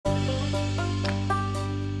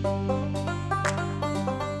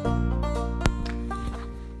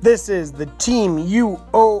This is the Team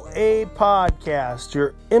UOA podcast,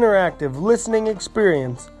 your interactive listening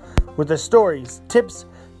experience with the stories, tips,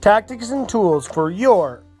 tactics, and tools for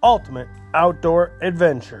your ultimate outdoor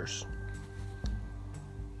adventures.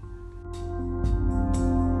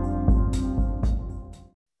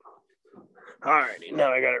 Alrighty,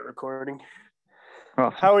 now I got it recording.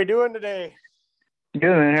 Awesome. How are we doing today? Good,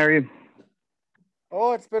 man. How are you?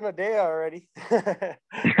 Oh, it's been a day already.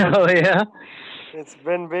 Oh, yeah? It's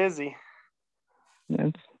been busy. Yeah,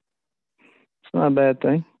 it's not a bad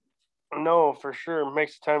thing. No, for sure.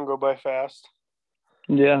 Makes the time go by fast.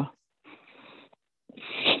 Yeah.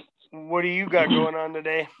 What do you got going on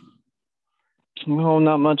today? Well,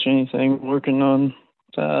 not much anything. Working on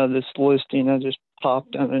this listing I just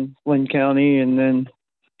popped down in Lynn County, and then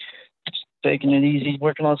just taking it easy,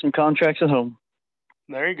 working on some contracts at home.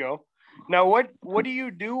 There you go. Now, what do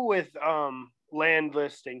you do with land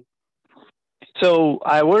listing? So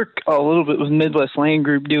I work a little bit with Midwest Land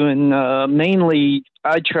Group doing mainly,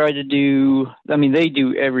 I try to do, they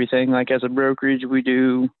do everything. Like as a brokerage, we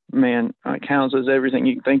do, houses, everything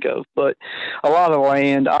you can think of. But a lot of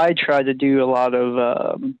land, I try to do a lot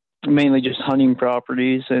of mainly just hunting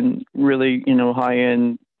properties and really,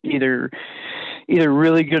 high-end, either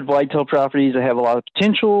really good whitetail properties that have a lot of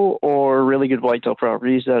potential, or really good whitetail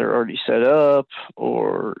properties that are already set up,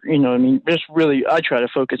 or, just really, I try to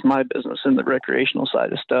focus my business in the recreational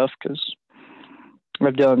side of stuff, because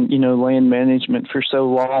I've done, land management for so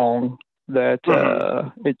long that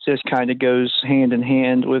it just kind of goes hand in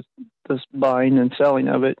hand with this buying and selling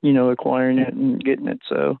of it, acquiring it and getting it.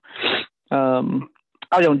 So,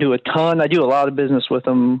 I don't do a ton. I do a lot of business with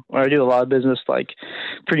them, or I do a lot of business like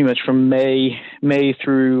pretty much from May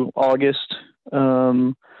through August.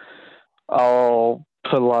 I'll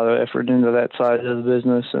put a lot of effort into that side of the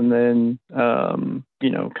business, and then,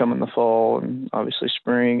 come in the fall and obviously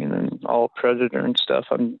spring and then all predator and stuff,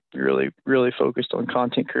 I'm really, really focused on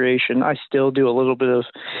content creation. I still do a little bit of,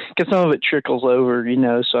 because some of it trickles over,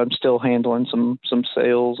 so I'm still handling some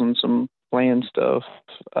sales and some land stuff,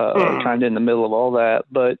 kind of in the middle of all that.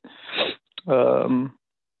 But,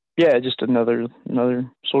 yeah, just another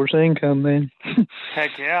source of income, man.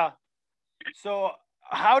 Heck yeah. So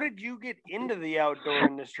how did you get into the outdoor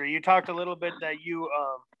industry? You talked a little bit that you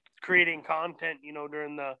creating content,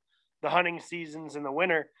 during the hunting seasons in the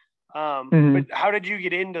winter. But how did you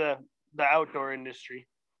get into the outdoor industry?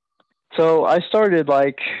 So I started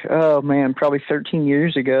probably 13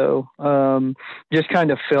 years ago, just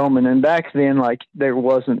kind of filming. And back then, there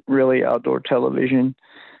wasn't really outdoor television.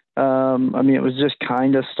 It was just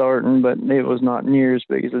kind of starting, but it was not near as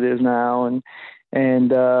big as it is now.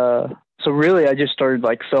 And so really I just started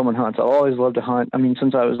filming hunts. I always loved to hunt.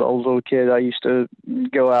 Since I was a little kid, I used to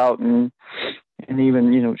go out and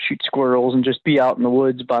even, shoot squirrels and just be out in the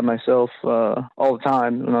woods by myself all the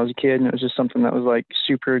time when I was a kid. And it was just something that was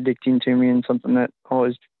super addicting to me and something that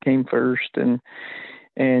always came first. And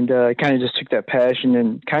I kind of just took that passion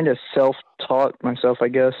and kind of self-taught myself, I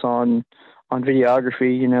guess, on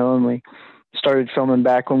videography, and we started filming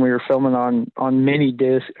back when we were filming on mini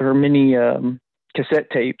disc or mini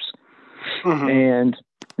cassette tapes. And,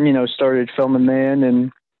 started filming then,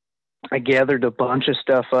 and I gathered a bunch of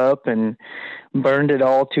stuff up and burned it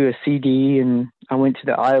all to a CD, and I went to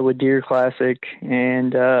the Iowa Deer Classic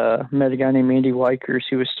and met a guy named Andy Weichers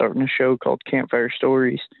who was starting a show called Campfire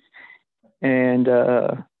Stories, and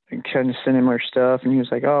kind of sent him our stuff, and he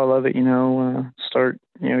was like, "Oh, I love it, start,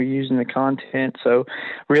 using the content." So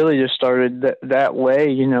really just started that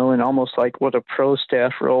way, and almost like what a pro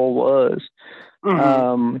staff role was.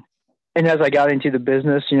 And as I got into the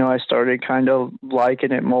business, I started kind of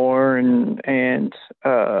liking it more and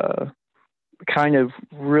kind of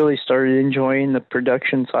really started enjoying the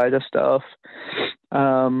production side of stuff.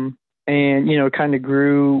 And, kind of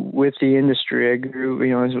grew with the industry. I grew,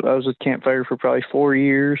 I was with Campfire for probably 4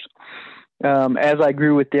 years. As I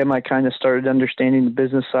grew with them, I kind of started understanding the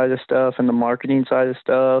business side of stuff and the marketing side of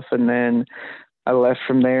stuff. And then I left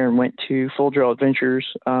from there and went to Full Draw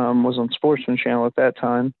Adventures, was on Sportsman Channel at that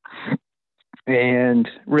time, and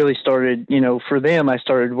really started, for them, I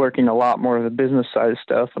started working a lot more of the business side of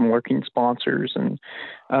stuff and working sponsors and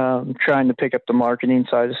trying to pick up the marketing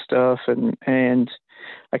side of stuff. And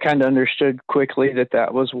I kind of understood quickly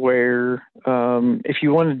that was where, if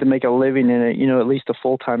you wanted to make a living in it, at least a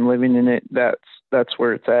full-time living in it, that's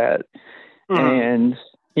where it's at. And,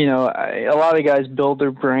 a lot of guys build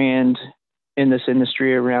their brand in this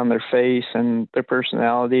industry around their face and their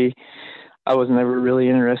personality. I was never really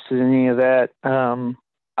interested in any of that.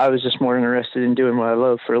 I was just more interested in doing what I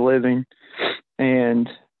love for a living. And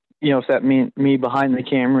if that meant me behind the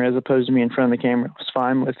camera as opposed to me in front of the camera, I was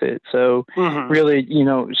fine with it. So really,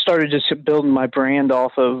 started just building my brand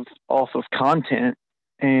off of content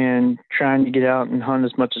and trying to get out and hunt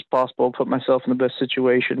as much as possible, put myself in the best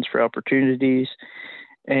situations for opportunities,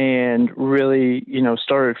 and really,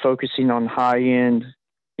 started focusing on high end,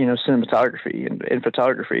 cinematography and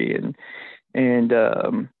photography and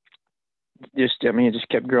it just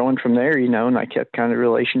kept growing from there, and I kept kind of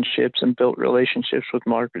relationships and built relationships with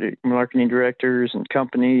marketing directors and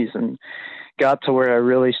companies, and got to where I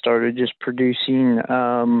really started just producing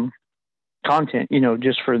content,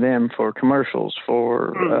 just for them, for commercials,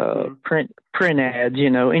 for print ads,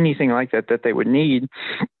 anything like that they would need.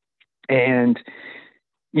 And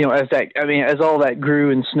as all that grew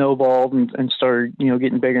and snowballed and started,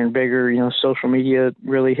 getting bigger and bigger, social media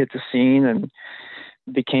really hit the scene and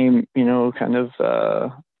became, kind of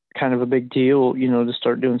a big deal, to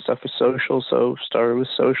start doing stuff with social. So started with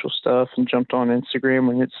social stuff and jumped on Instagram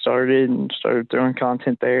when it started and started throwing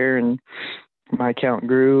content there, and my account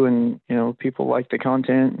grew, and, people liked the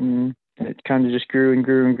content, and it kind of just grew and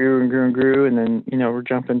grew and grew and grew and grew. And then, we're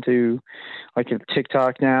jumping to like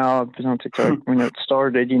TikTok now. I've been on TikTok when it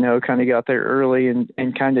started, kind of got there early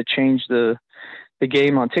and kind of changed the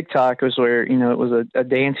game on TikTok. Was where, it was a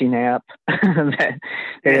dancing app that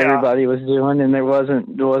everybody was doing, and there wasn't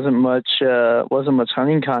much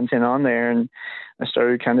hunting content on there. And I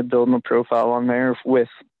started kind of building a profile on there with,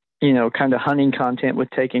 kind of hunting content, with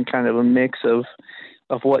taking kind of a mix of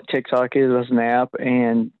what TikTok is as an app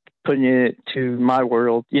and putting it to my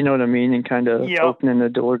world, you know what I mean? And kind of opening the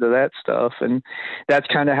door to that stuff. And that's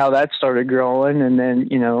kind of how that started growing. And then,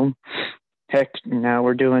 heck, now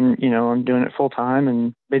we're doing, I'm doing it full time,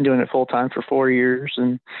 and been doing it full time for 4 years,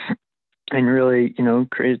 and really,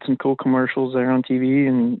 created some cool commercials there on TV.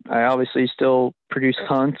 And I obviously still produce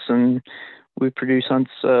hunts, and we produce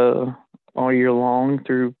hunts all year long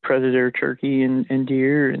through predator, turkey, and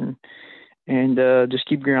deer, and just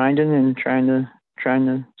keep grinding and trying to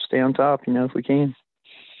stay on top, if we can.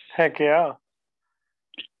 Heck yeah.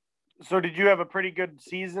 So did you have a pretty good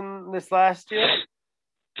season this last year?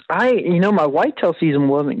 My whitetail season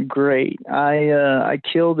wasn't great. I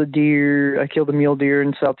killed a mule deer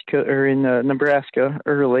in South Dakota, or in Nebraska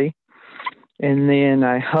early. And then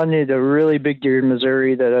I hunted a really big deer in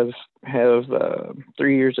Missouri that I have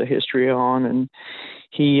 3 years of history on. And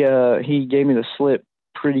he gave me the slip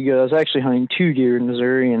pretty good. I was actually hunting 2 deer in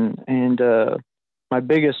Missouri, and my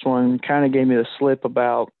biggest one kind of gave me the slip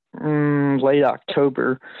about late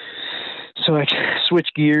October. So I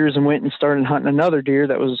switched gears and went and started hunting another deer.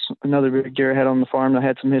 That was another big deer I had on the farm that I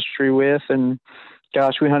had some history with. And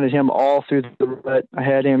gosh, we hunted him all through the rut. I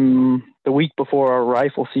had him the week before our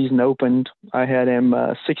rifle season opened. I had him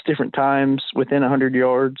 6 different times within 100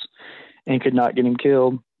 yards and could not get him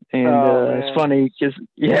killed. And it's funny because,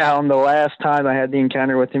 on the last time I had the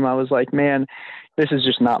encounter with him, I was like, man, this is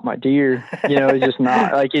just not my deer. It's just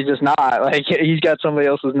not. Like, he's just not. Like, he's got somebody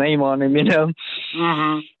else's name on him,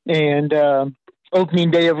 And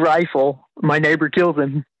opening day of rifle, my neighbor killed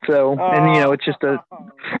him. So, and, it's just a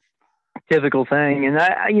typical thing. And,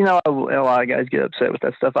 a lot of guys get upset with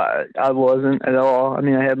that stuff. I wasn't at all. I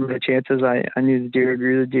mean, I had my chances. I knew the deer,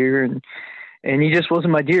 grew the deer, and he just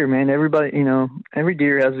wasn't my deer, man. Everybody, every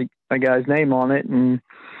deer has a guy's name on it, and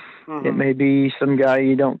it may be some guy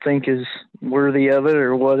you don't think is worthy of it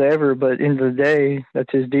or whatever, but at the end of the day,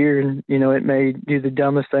 that's his deer. And, it may do the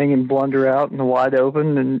dumbest thing and blunder out in the wide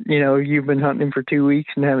open. And, you've been hunting him for 2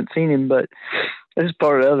 weeks and haven't seen him, but it's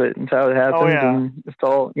part of it. It's how it happens. And it's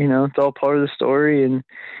all, it's all part of the story, and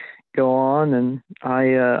go on. And I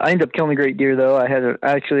ended up killing a great deer, though. I had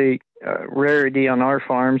actually a rarity on our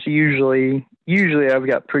farms. Usually I've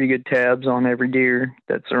got pretty good tabs on every deer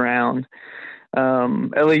that's around.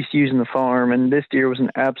 At least using the farm, and this deer was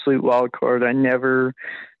an absolute wild card. I'd never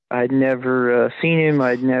seen him.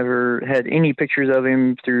 I'd never had any pictures of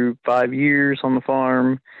him through 5 years on the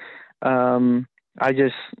farm.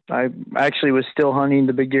 I actually was still hunting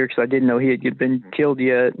the big deer because I didn't know he had been killed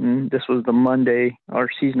yet, and this was the Monday. Our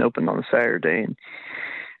season opened on a Saturday, and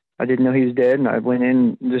I didn't know he was dead, and I went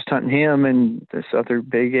in just hunting him and this other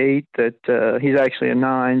big 8 that he's actually a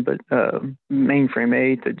 9, but mainframe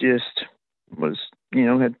 8 that just was,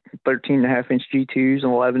 had 13.5-inch G2s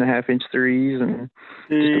and 11.5-inch 3s, and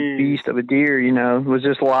just a beast of a deer, was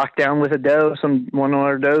just locked down with a doe. One of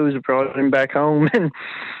our does brought him back home, and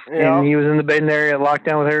he was in the bedding area locked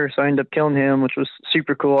down with her, so I ended up killing him, which was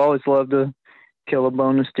super cool. I always love to kill a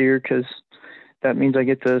bonus deer because that means I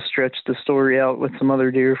get to stretch the story out with some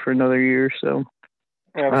other deer for another year. So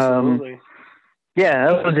absolutely. Yeah,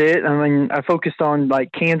 that was it. I mean, I focused on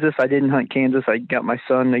like Kansas. I didn't hunt Kansas. I got my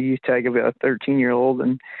son a youth tag of a 13-year-old,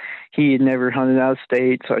 and he had never hunted out of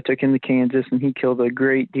state. So I took him to Kansas, and he killed a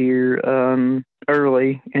great deer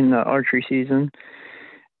early in the archery season.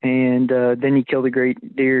 And then he killed a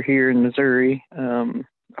great deer here in Missouri.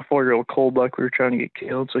 A 4-year-old coal buck we were trying to get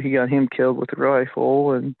killed, so he got him killed with a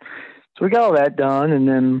rifle, and so we got all that done. And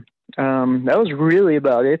then that was really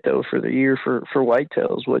about it, though, for the year for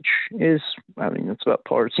whitetails, which is, I mean, that's about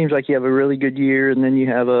par. It seems like you have a really good year, and then you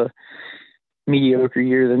have a mediocre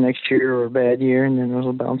year the next year, or a bad year, and then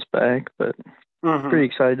it'll bounce back. But pretty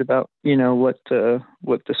excited about what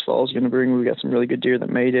this fall is going to bring. We got some really good deer that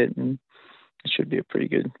made it, and it should be a pretty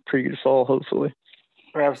good fall, hopefully.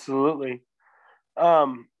 Absolutely.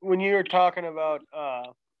 When you were talking about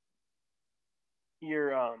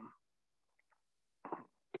your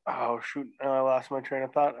oh shoot, I lost my train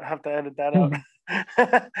of thought. I have to edit that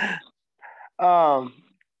out.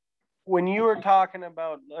 When you were talking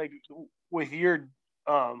about like with your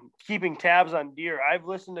keeping tabs on deer, I've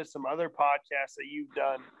listened to some other podcasts that you've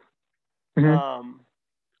done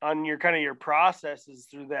on your kind of your processes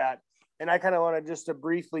through that. And I kind of want to just to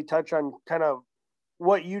briefly touch on kind of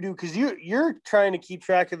what you do, because you're trying to keep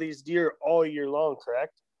track of these deer all year long,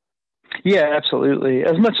 correct? Yeah, absolutely.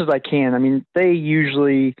 As much as I can. I mean, I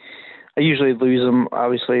usually lose them,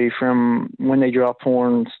 obviously, from when they drop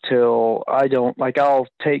horns till I don't, like, I'll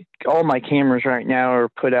take all my cameras right now are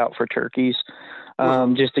put out for turkeys,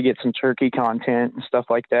 just to get some turkey content and stuff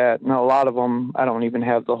like that. And a lot of them, I don't even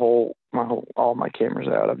have all my cameras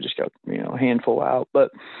out. I've just got, a handful out. But,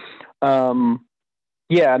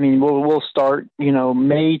 yeah, I mean, we'll start,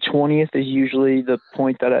 May 20th is usually the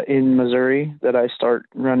point that in Missouri that I start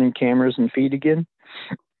running cameras and feed again.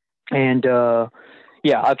 And,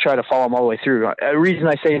 yeah, I'll try to follow them all the way through. The reason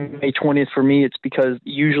I say May 20th for me, it's because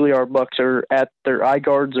usually our bucks are at their eye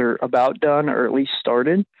guards are about done or at least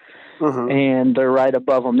started. And they're right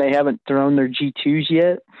above them. They haven't thrown their G2s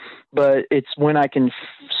yet, but it's when I can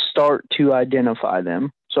start to identify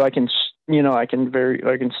them. So I can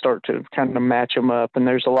start to kind of match them up. And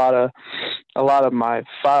there's a lot of my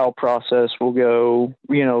file process will go,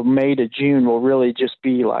 May to June will really just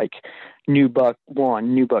be like new buck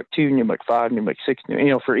 1, new buck 2, new buck 5, new buck 6,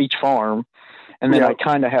 for each farm. And then I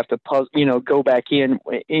kind of have to go back in,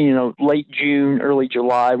 late June, early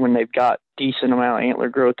July when they've got decent amount of antler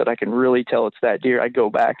growth that I can really tell it's that deer. I go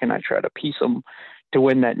back and I try to piece them to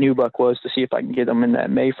when that new buck was to see if I can get them in that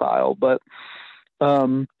May file. But,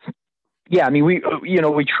 yeah, I mean,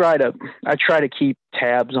 I try to keep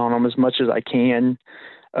tabs on them as much as I can.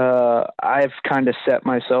 I've kind of set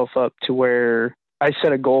myself up to where I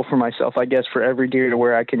set a goal for myself, I guess, for every deer to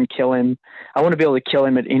where I can kill him. I want to be able to kill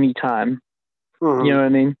him at any time. You know what I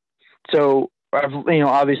mean? So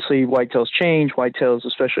obviously whitetails change. Whitetails,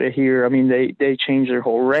 especially here, I mean, they change their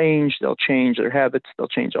whole range. They'll change their habits. They'll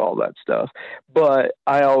change all that stuff. But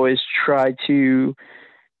I always try to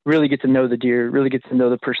really get to know the deer, really get to know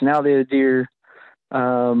the personality of the deer.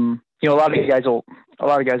 A lot of guys will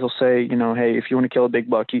say, hey, if you want to kill a big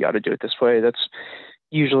buck, you got to do it this way. That's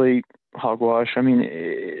usually hogwash. I mean,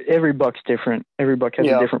 every buck's different. Every buck has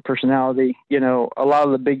a different personality. A lot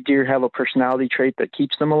of the big deer have a personality trait that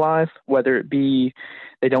keeps them alive, whether it be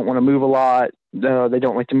they don't want to move a lot, they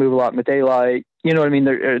don't like to move a lot in the daylight. You know what I mean?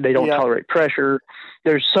 They don't tolerate pressure.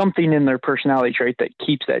 There's something in their personality trait that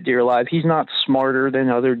keeps that deer alive. He's not smarter than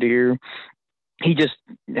other deer. He just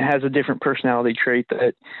has a different personality trait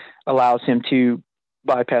that allows him to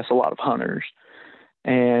bypass a lot of hunters.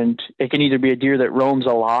 And it can either be a deer that roams a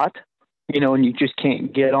lot, and you just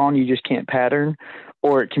can't get on, you just can't pattern,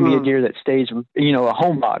 or it can be a deer that stays, a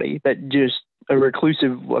homebody, that just a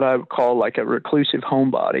reclusive, what I would call like a reclusive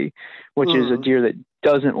homebody, which is a deer that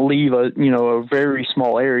doesn't leave a very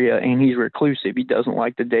small area, and he's reclusive. He doesn't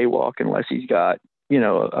like the day walk unless he's got,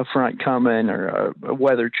 a front coming or a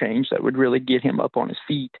weather change that would really get him up on his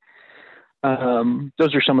feet.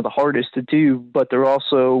 Those are some of the hardest to do, but they're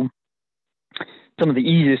also some of the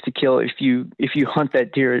easiest to kill if you hunt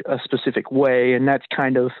that deer a specific way. And that's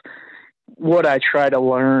kind of what I try to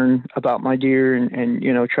learn about my deer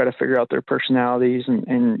and try to figure out their personalities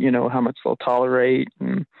and how much they'll tolerate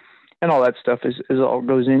and all that stuff is all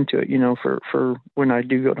goes into it, for when I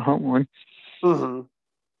do go to hunt one. Well,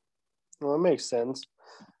 that makes sense.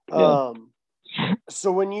 Yeah.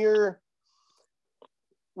 So when you're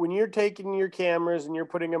taking your cameras and you're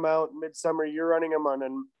putting them out midsummer, you're running them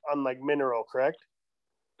on like mineral, correct?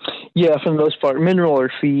 Yeah, for the most part, mineral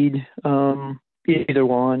or feed, either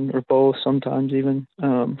one or both, sometimes even.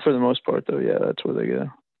 For the most part, though, yeah, that's where they go.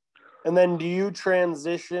 And then do you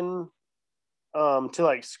transition to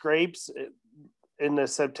like scrapes in the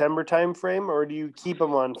September time frame, or do you keep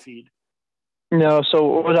them on feed? No,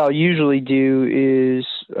 so what I'll usually do is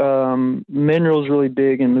mineral's really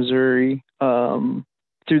big in Missouri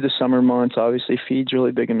through the summer months. Obviously, feed's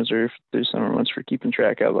really big in Missouri through summer months for keeping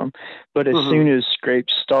track of them. But as soon as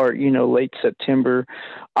scrapes start, late September,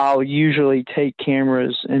 I'll usually take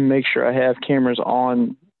cameras and make sure I have cameras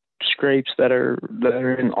on scrapes that are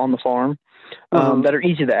on the farm that are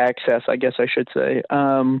easy to access, I guess I should say.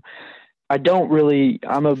 I'm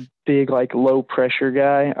a big, low pressure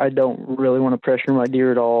guy. I don't really want to pressure my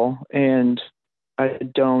deer at all. And I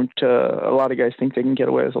don't, a lot of guys think they can get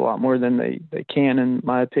away with a lot more than they can, in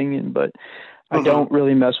my opinion, but I don't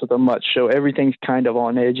really mess with them much. So everything's kind of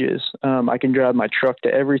on edges. I can drive my truck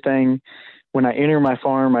to everything. When I enter my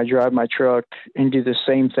farm, I drive my truck and do the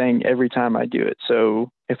same thing every time I do it.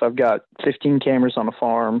 So if I've got 15 cameras on a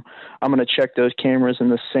farm, I'm going to check those cameras in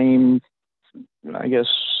the same, I guess,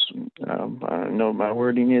 I don't know what my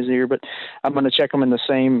wording is here, but I'm going to check them in the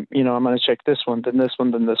same, I'm going to check this one, then this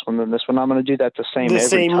one, then this one, then this one. I'm going to do that the same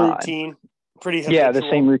every time. Routine. Pretty habitual. Yeah, the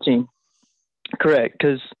same routine. Correct.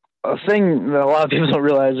 Because a thing that a lot of people don't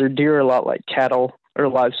realize are deer are a lot like cattle or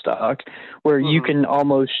livestock, where you can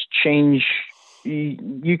almost change,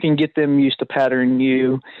 you can get them used to patterning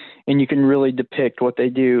you, and you can really depict what they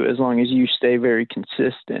do as long as you stay very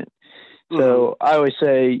consistent. So I always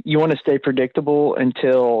say you want to stay predictable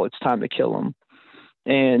until it's time to kill them.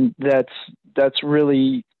 And that's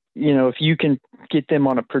really, if you can get them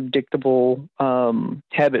on a predictable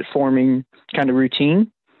habit forming kind of routine,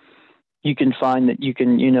 you can find that you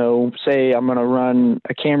can, say I'm going to run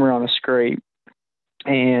a camera on a scrape,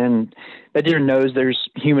 and that deer knows there's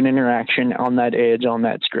human interaction on that edge on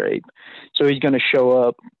that scrape. So he's going to show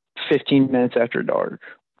up 15 minutes after dark.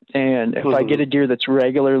 And if I get a deer that's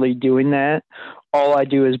regularly doing that, all I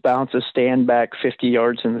do is bounce a stand back 50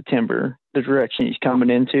 yards in the timber, the direction he's coming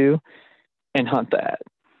into, and hunt that.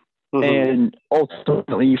 And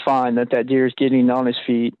ultimately you find that deer is getting on his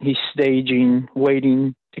feet. He's staging,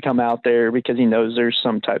 waiting to come out there because he knows there's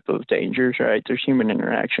some type of dangers, right? There's human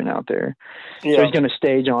interaction out there. Yeah. So he's going to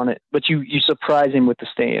stage on it, but you surprise him with the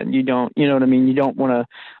stand. You don't, you know what I mean? You don't want to,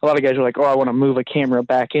 a lot of guys are like, oh, I want to move a camera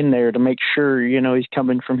back in there to make sure, he's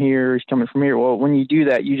coming from here. He's coming from here. Well, when you do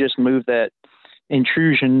that, you just move that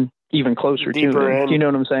intrusion even closer deeper to him. in. Do you know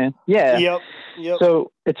what I'm saying? Yeah. Yep.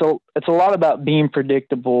 So it's a lot about being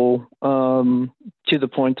predictable to the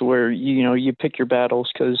point to where you pick your battles,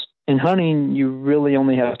 because in hunting you really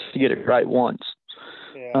only have to get it right once.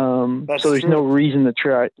 Yeah, so there's no reason to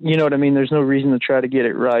try. You know what I mean? There's no reason to try to get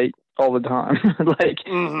it right all the time.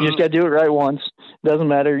 You just got to do it right once. Doesn't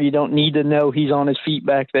matter. You don't need to know he's on his feet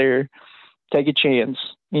back there. Take a chance.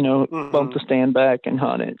 Bump the stand back and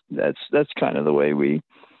hunt it. That's kind of the way we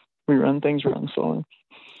run things around the farm.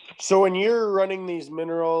 So when you're running these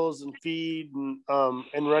minerals and feed and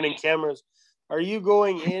running cameras, are you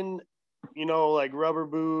going in, like rubber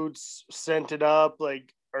boots, scented up?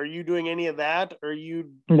 Like, are you doing any of that? Or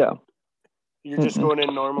No. You're just going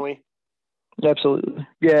in normally? Absolutely.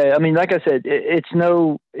 Yeah. I mean, like I said, it's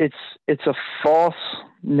a false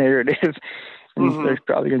narrative. And there's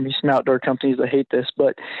probably going to be some outdoor companies that hate this,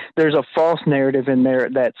 but there's a false narrative in there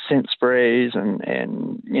that scent sprays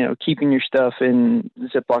and keeping your stuff in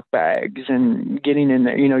Ziploc bags and getting in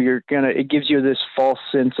there, it gives you this false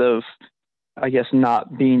sense of, I guess,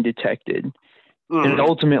 not being detected. And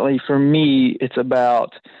ultimately for me, it's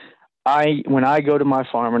about, when I go to my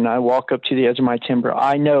farm and I walk up to the edge of my timber,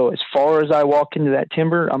 I know as far as I walk into that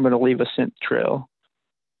timber, I'm going to leave a scent trail.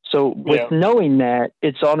 So with knowing that,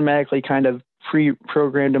 it's automatically kind of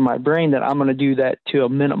pre-programmed in my brain that I'm going to do that to a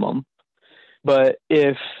minimum. But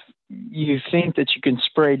if you think that you can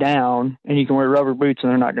spray down and you can wear rubber boots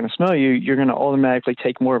and they're not going to smell you, you're going to automatically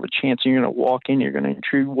take more of a chance, and you're going to walk in, you're going to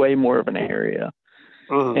intrude way more of an area.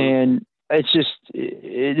 And it's just,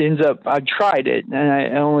 it ends up, I've tried it.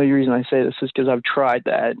 And the only reason I say this is because I've tried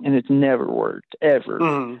that and it's never worked,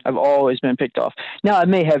 ever. I've always been picked off. Now, I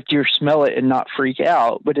may have deer smell it and not freak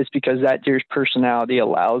out, but it's because that deer's personality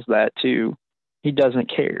allows that to, he doesn't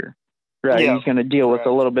care, right? He's going to deal with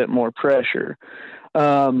a little bit more pressure.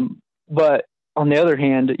 But on the other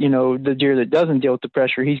hand, the deer that doesn't deal with the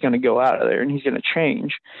pressure, he's going to go out of there and he's going to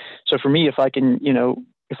change. So for me, if I can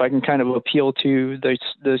kind of appeal to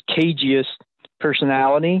the cagiest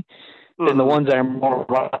personality, then the ones that are more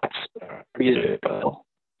relaxed,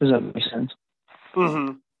 does that make sense?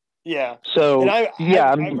 Yeah. So, and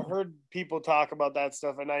I've heard people talk about that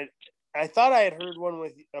stuff, and I thought I had heard one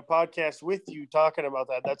with a podcast with you talking about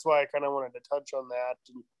that. That's why I kind of wanted to touch on that.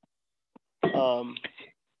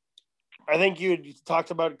 I think you had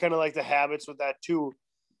talked about kind of like the habits with that too.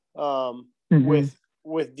 Mm-hmm.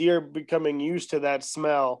 with deer becoming used to that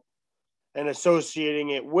smell and associating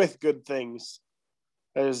it with good things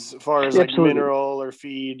as far as like Absolutely. mineral or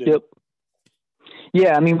feed. Yep.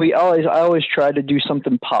 Yeah, I mean, I always try to do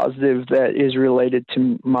something positive that is related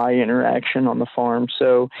to my interaction on the farm.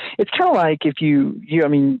 So it's kind of like if I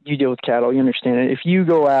mean, you deal with cattle, you understand it. If you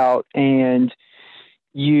go out and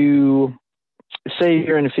you say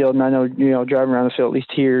you're in the field, and I know, driving around the field, at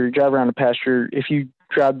least here, drive around the pasture, if you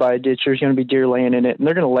drive by a ditch, there's going to be deer laying in it, and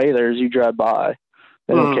they're going to lay there as you drive by.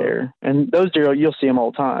 They don't care. And those deer, you'll see them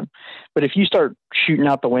all the time. But if you start shooting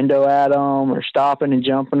out the window at them or stopping and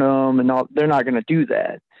jumping them and all, they're not going to do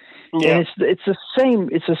that. Yeah. And it's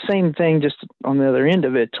the same thing just on the other end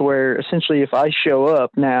of it, to where essentially if I show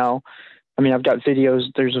up now, I mean, I've got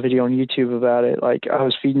videos, there's a video on YouTube about it. Like, I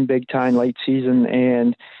was feeding big time late season,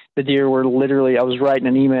 and the deer were literally, I was writing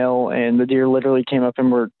an email, and the deer literally came up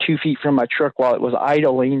and were 2 feet from my truck while it was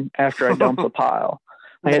idling after I dumped the pile.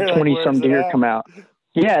 I had 20 some deer come out.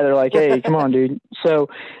 Yeah, they're like, hey, come on, dude. So,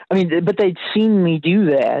 I mean, but they'd seen me do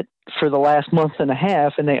that for the last month and a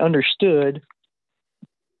half, and they understood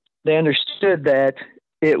that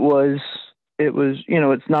it was,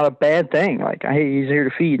 it's not a bad thing. Like, hey, he's here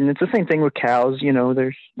to feed. And it's the same thing with cows. You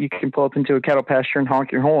can pull up into a cattle pasture and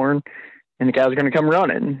honk your horn, and the cows are going to come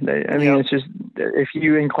running. It's just, if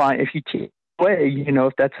you teach way,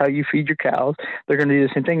 if that's how you feed your cows, they're going to do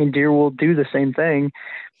the same thing, and deer will do the same thing.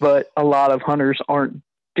 But a lot of hunters aren't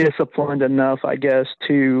disciplined enough, I guess,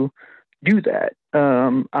 to do that.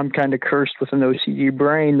 I'm kind of cursed with an OCD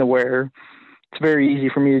brain to where it's very easy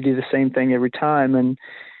for me to do the same thing every time. And,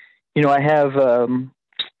 I have,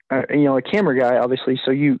 a camera guy, obviously,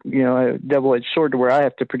 so a double-edged sword to where I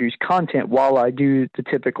have to produce content while I do the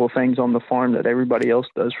typical things on the farm that everybody else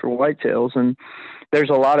does for whitetails. And there's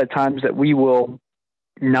a lot of times that we will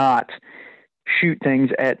not shoot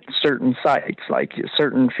things at certain sites, like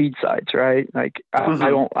certain feed sites, right? Like,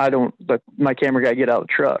 I don't let my camera guy get out of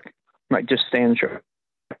the truck, like just stay in the truck.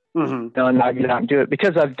 And I get out and do it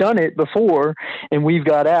because I've done it before, and we've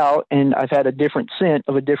got out and I've had a different scent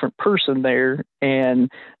of a different person there, and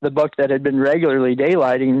the buck that had been regularly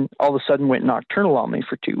daylighting all of a sudden went nocturnal on me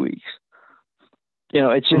for 2 weeks.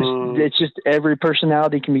 It's just every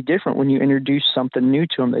personality can be different when you introduce something new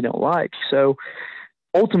to them they don't like. So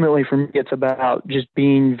ultimately for me, it's about just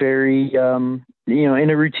being very, in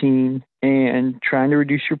a routine and trying to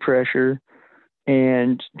reduce your pressure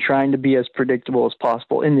and trying to be as predictable as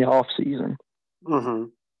possible in the off season.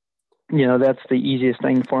 That's the easiest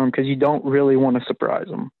thing for them because you don't really want to surprise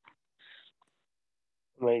them.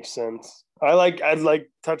 Makes sense. I'd like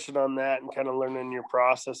touching on that and kind of learning your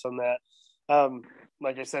process on that.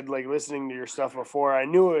 Like I said, like listening to your stuff before, I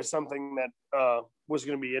knew it was something that was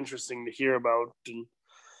going to be interesting to hear about. And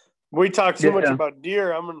we talked too much about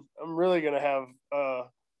deer. I'm really going to have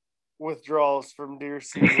withdrawals from deer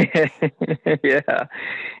season. Yeah.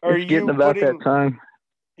 It's getting about that time.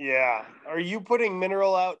 Yeah. Are you putting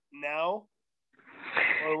mineral out now?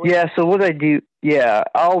 Yeah, so what I do,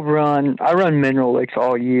 I run mineral licks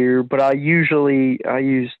all year, but I use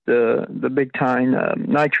the big time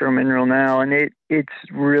nitro mineral now, and it's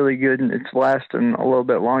really good, and it's lasting a little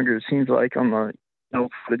bit longer, it seems like, on the for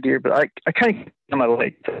the deer. But I kind of on my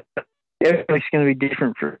lake. Everybody's going to be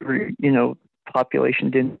different for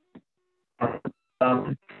population.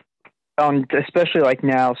 Especially like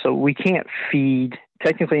now, so we can't feed.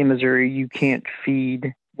 Technically in Missouri, you can't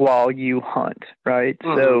feed while you hunt, right?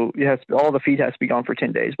 So all the feed has to be gone for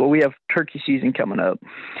 10 days. Well, we have turkey season coming up.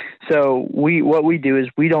 So what we do is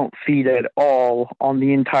we don't feed at all on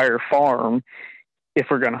the entire farm if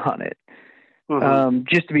we're going to hunt it.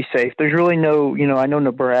 Just to be safe. There's really no, I know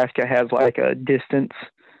Nebraska has like a distance,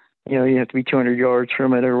 you have to be 200 yards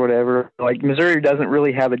from it or whatever. Like Missouri doesn't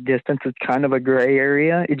really have a distance. It's kind of a gray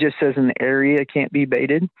area. It just says an area can't be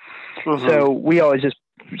baited. So we always just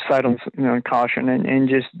cite on caution and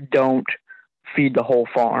just don't feed the whole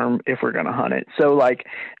farm if we're going to hunt it. So like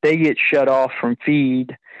they get shut off from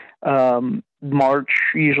feed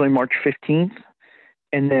usually March 15th.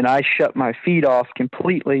 And then I shut my feed off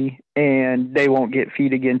completely, and they won't get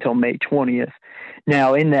feed again until May 20th.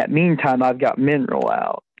 Now, in that meantime, I've got mineral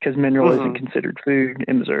out because mineral isn't considered food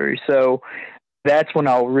in Missouri. So that's when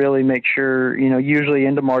I'll really make sure, usually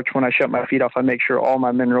into March when I shut my feed off, I make sure all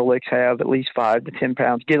my mineral licks have at least 5 to 10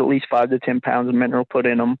 pounds, get at least 5 to 10 pounds of mineral put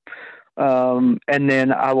in them. And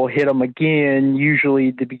then I will hit them again,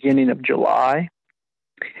 usually the beginning of July,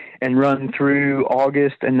 and run through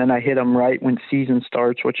August, and then I hit them right when season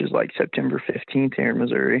starts, which is like September 15th here in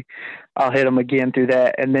Missouri. I'll hit them again through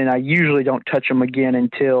that, and then I usually don't touch them again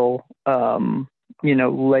until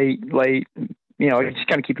late I just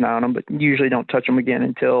kind of keep an eye on them, but usually don't touch them again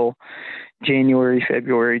until January,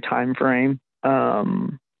 February time frame.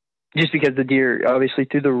 Just because the deer, obviously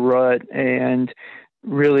through the rut and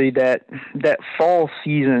really that fall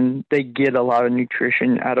season, they get a lot of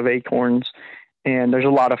nutrition out of acorns, and there's a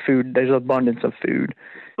lot of food. There's abundance of food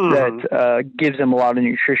that gives them a lot of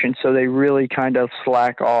nutrition. So they really kind of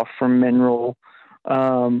slack off from mineral,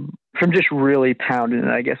 from just really pounding it,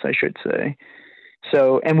 I guess I should say.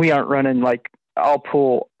 So, and we aren't running like, I'll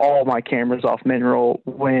pull all my cameras off mineral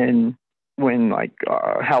when like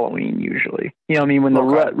Halloween usually. You know what I mean? When the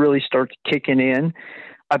rut really starts kicking in,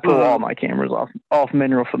 I pull all my cameras off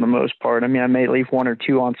mineral for the most part. I mean, I may leave one or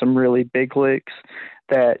two on some really big licks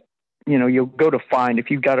that, you'll go to find. If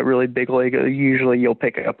you've got a really big lick, usually you'll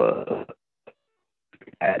pick up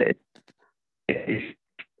at it.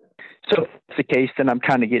 So if it's the case, then I'm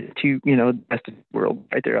kind of getting to, best of the world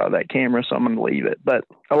right there out of that camera, so I'm going to leave it. But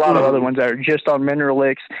a lot of other ones that are just on mineral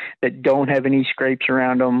licks that don't have any scrapes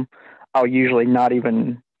around them, I'll usually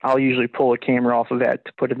pull a camera off of that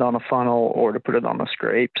to put it on a funnel or to put it on a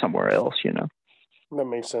scrape somewhere else, That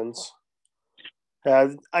makes sense.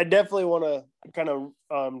 I definitely want to kind of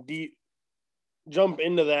jump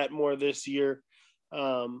into that more this year.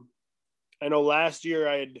 I know last year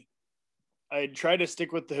I had tried to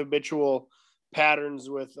stick with the habitual patterns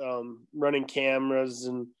with running cameras,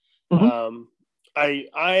 and I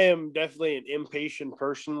am definitely an impatient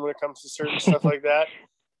person when it comes to certain stuff like that.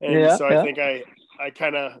 And I think I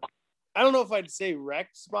kind of, I don't know if I'd say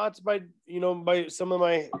wrecked spots by some of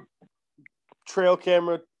my trail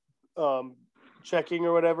camera checking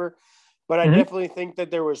or whatever, but I definitely think that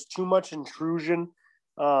there was too much intrusion,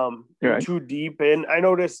 too deep in. I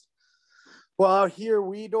noticed, well, out here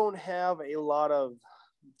we don't have a lot of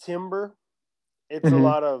timber. It's a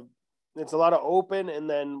lot of open, and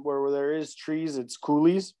then where there is trees, it's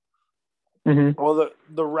coulees. Well,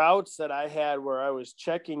 the routes that I had where I was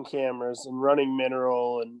checking cameras and running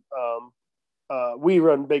mineral, and we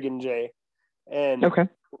run Big and J, and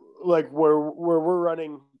like where we're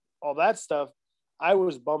running all that stuff, I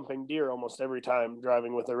was bumping deer almost every time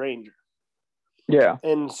driving with a Ranger. Yeah.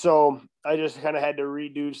 And so I just kind of had to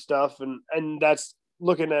redo stuff, and that's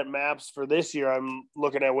looking at maps for this year. I'm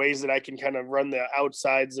looking at ways that I can kind of run the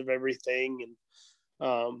outsides of everything,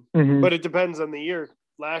 and but it depends on the year.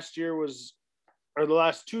 The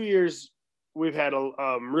last 2 years, we've had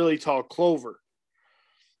a really tall clover.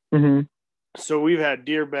 So we've had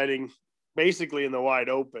deer bedding basically in the wide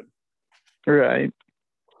open. Right.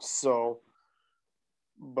 So,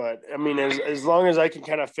 but I mean, as long as I can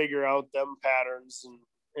kind of figure out them patterns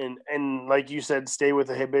and like you said, stay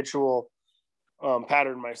with a habitual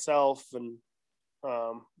pattern myself, and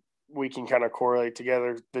we can kind of correlate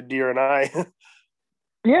together, the deer and I.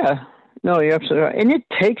 Yeah. No, you're absolutely right. And it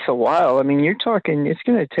takes a while. I mean, you're talking, it's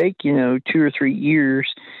going to take, 2 or 3 years,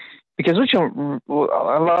 because a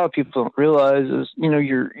lot of people don't realize is,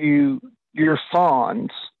 your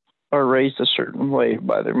fawns are raised a certain way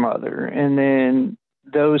by their mother. And then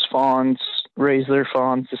those fawns raise their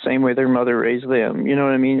fawns the same way their mother raised them. You know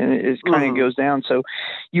what I mean? And it kind of goes down. So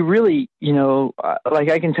you really,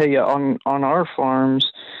 like I can tell you on our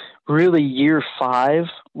farms, really year 5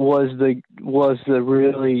 was the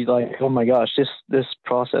really like, oh my gosh, this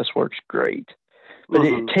process works great. But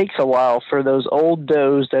it takes a while for those old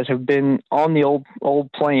does that have been on the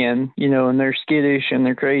old plan, and they're skittish and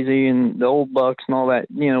they're crazy, and the old bucks and all that,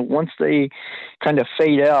 once they kind of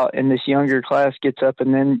fade out and this younger class gets up,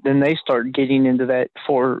 and then they start getting into that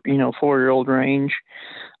 4-year-old range.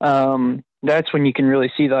 That's when you can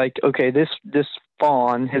really see, like, okay, this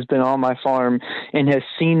fawn has been on my farm and has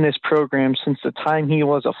seen this program since the time he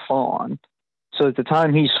was a fawn. So at the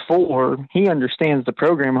time he's 4, he understands the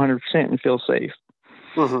program 100% and feels safe.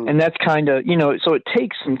 And that's kind of, so it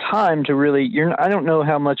takes some time to really, I don't know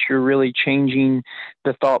how much you're really changing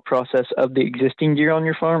the thought process of the existing deer on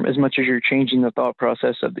your farm as much as you're changing the thought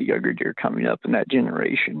process of the younger deer coming up in that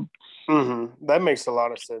generation. That makes a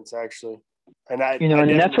lot of sense, actually. And I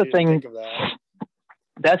that's the thing. Think of that.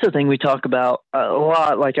 That's the thing we talk about a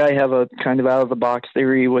lot. Like, I have a kind of out of the box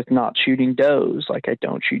theory with not shooting does. Like, I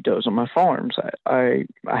don't shoot does on my farms. I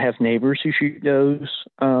have neighbors who shoot does,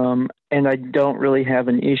 and I don't really have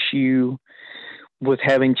an issue with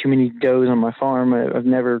having too many does on my farm. I've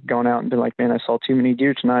never gone out and been like, man, I saw too many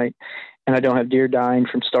deer tonight, and I don't have deer dying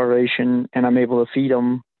from starvation, and I'm able to feed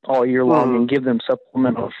them all year long and give them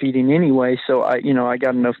supplemental feeding anyway. So I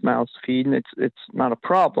got enough mouths to feed, and it's not a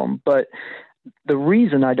problem. But the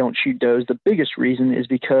reason I don't shoot does, the biggest reason, is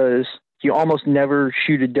because you almost never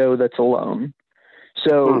shoot a doe that's alone.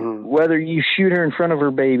 So Mm-hmm. whether you shoot her in front of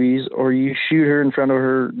her babies or you shoot her in front of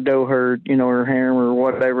her doe herd, her harem or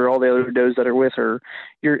whatever, all the other does that are with her,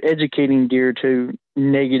 you're educating deer to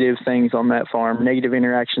negative things on that farm, negative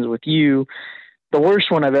interactions with you. The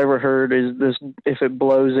worst one I've ever heard is this "if it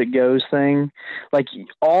blows, it goes" thing. Like,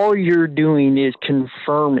 all you're doing is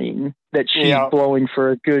confirming that she's blowing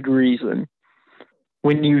for a good reason.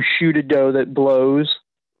 When you shoot a doe that blows,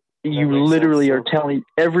 you literally are telling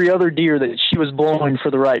every other deer that she was blowing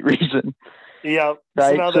for the right reason. Yeah.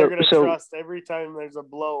 Right? So now they're going to trust every time there's a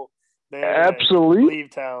blow. Absolutely. Leave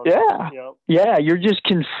town. Yeah. Yep. Yeah. You're just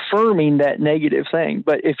confirming that negative thing.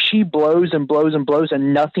 But if she blows and blows and blows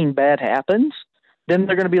and nothing bad happens, then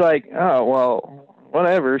they're going to be like, oh, well,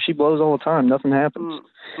 whatever. She blows all the time. Nothing happens.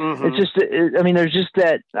 Mm-hmm. It's just, there's just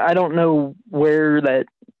that, I don't know where that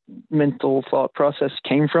mental thought process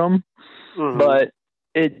came from, but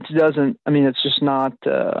it doesn't, it's just not,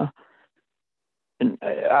 I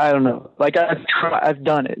don't know. Like, I've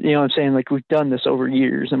done it. You know what I'm saying? Like, we've done this over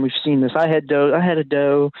years and we've seen this. I had a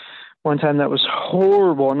doe one time that was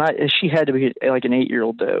horrible, and she had to be like an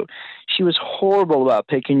 8-year-old doe. She was horrible about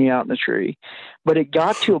picking you out in the tree. But it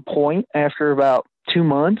got to a point after about 2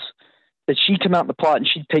 months that she'd come out in the plot and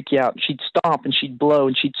she'd pick you out and she'd stomp and she'd blow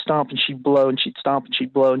and she'd stomp and she'd blow and she'd stomp and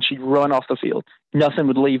she'd blow and she'd run off the field. Nothing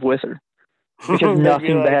would leave with her because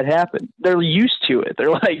nothing bad happened. They're used to it.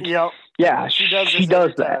 They're like, yeah, she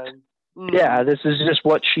does that. Mm-hmm. Yeah, this is just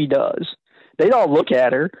what she does. They'd all look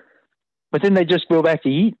at her, but then they just go back to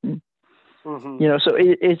eating. Mm-hmm. So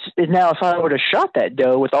it's now, if I would have shot that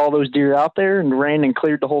doe with all those deer out there and ran and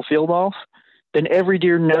cleared the whole field off, then every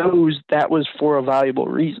deer knows that was for a valuable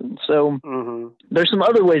reason. So there's some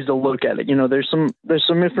other ways to look at it. There's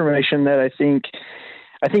some information that I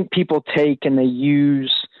think people take and they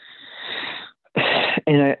use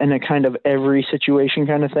in a kind of every situation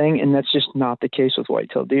kind of thing, and that's just not the case with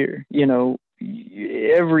whitetail deer.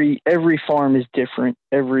 Every farm is different.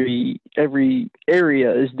 Every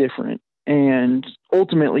area is different. And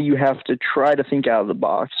ultimately, you have to try to think out of the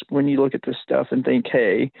box when you look at this stuff and think,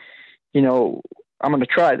 hey, I'm going to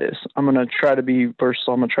try this. I'm going to try to be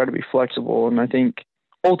versatile. I'm going to try to be flexible. And I think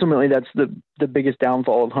ultimately that's the biggest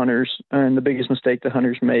downfall of hunters, and the biggest mistake that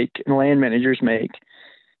hunters make and land managers make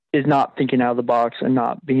is not thinking out of the box and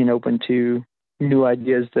not being open to new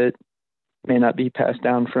ideas that may not be passed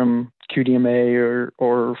down from QDMA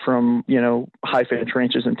or from, high fence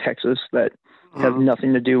ranches in Texas that have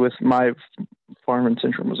nothing to do with my farm in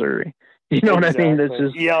central Missouri. You know what I mean? This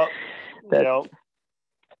is yeah,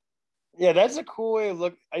 that's a cool way of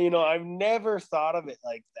look. I've never thought of it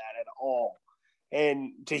like that at all.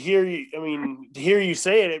 And to hear you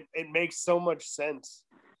say it, it makes so much sense.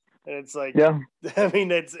 And it's like,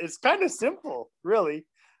 it's kind of simple, really.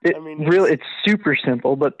 It's super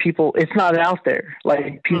simple, but it's not out there.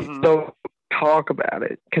 Like, people don't talk about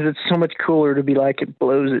it because it's so much cooler to be like, it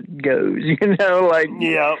blows, it goes,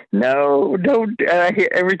 no, don't.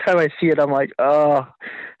 Every time I see it, I'm like, oh,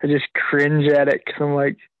 I just cringe at it because I'm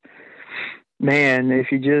like, man,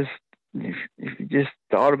 if you just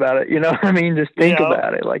thought about it, just think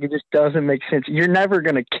about it. Like, it just doesn't make sense. You're never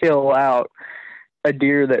going to kill out a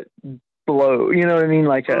deer that blow, you know what I mean?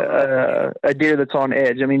 Like a deer that's on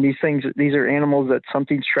edge. These are animals that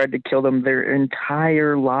something's tried to kill them their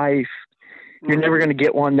entire life. You're never going to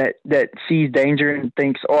get one that sees danger and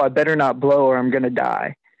thinks, oh, I better not blow or I'm going to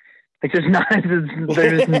die. Like, they just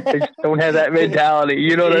don't have that mentality.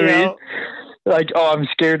 You know what I mean? Like, oh, I'm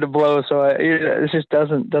scared to blow. So it just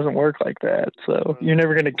doesn't work like that. So you're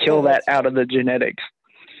never going to kill that out of the genetics.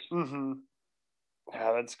 Mm-hmm.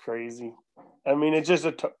 Yeah, that's crazy. It's just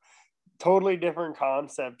a totally different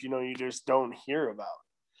concept, you just don't hear about.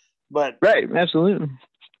 But right, absolutely.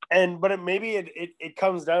 But it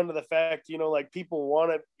comes down to the fact, like, people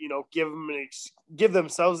want to, give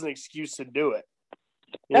themselves an excuse to do it.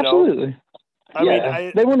 Absolutely.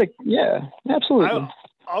 They want to. Yeah, absolutely.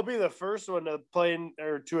 I'll be the first one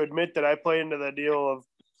to admit that I play into the deal of,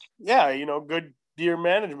 good deer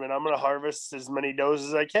management. I'm going to harvest as many does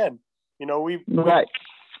as I can. Right.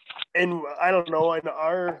 And I don't know, in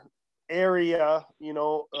our area,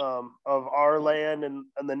 of our land and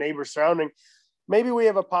the neighbor surrounding, maybe we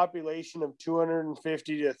have a population of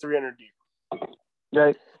 250 to 300 deer.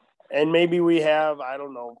 Right. And maybe we have, I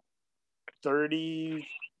don't know, 30,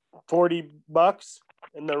 40 bucks,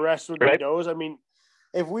 and the rest would be does.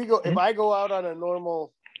 If I go out on a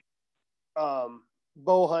normal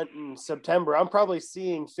bow hunt in September, I'm probably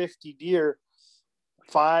seeing 50 deer,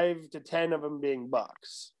 5 to 10 of them being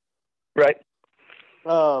bucks. Right.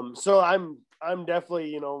 So I'm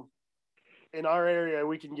definitely, in our area,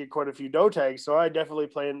 we can get quite a few doe tags. So I definitely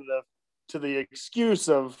play into the to the excuse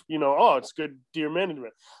of, oh, it's good deer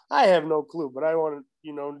management. I have no clue, but I want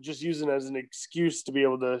to, just use it as an excuse to be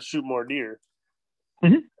able to shoot more deer.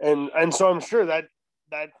 Mm-hmm. And so I'm sure that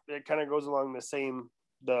it kind of goes along the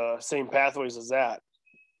same pathways as that.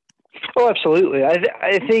 Oh, absolutely.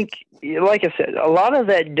 I think, like I said, a lot of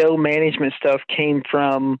that doe management stuff came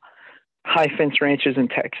from high fence ranches in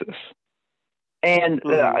Texas. And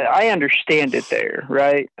I understand it there,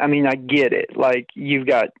 right? I mean, I get it. Like, you've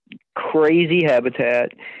got crazy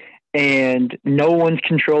habitat and no one's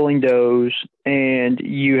controlling does, and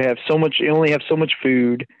you only have so much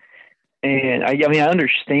food. And I mean, I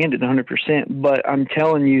understand it 100%, but I'm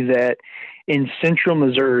telling you that in central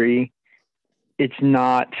Missouri, it's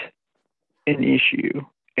not an issue.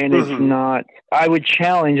 And it's not, I would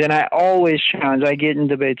challenge, and I always challenge, I get in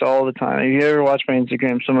debates all the time. If you ever watch my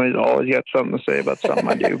Instagram, somebody's always got something to say about something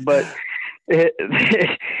I do. But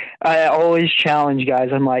I always challenge guys.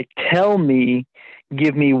 I'm like,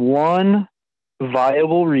 give me one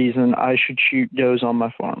viable reason I should shoot does on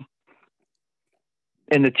my farm.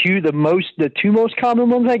 And the two most common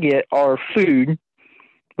ones I get are food,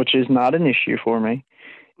 which is not an issue for me.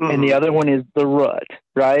 And the other one is the rut,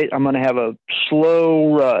 right? I'm going to have a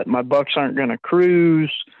slow rut. My bucks aren't going to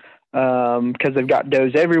cruise because they've got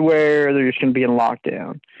does everywhere. They're just going to be in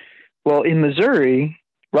lockdown. Well, in Missouri,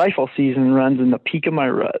 rifle season runs in the peak of my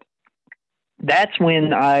rut. That's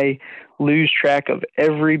when I lose track of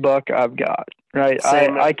every buck I've got, right?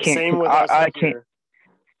 I can't.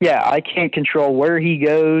 Yeah, I can't control where he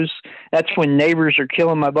goes. That's when neighbors are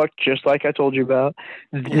killing my bucks, just like I told you about.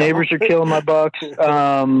 Neighbors are killing my bucks.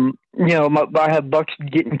 I have bucks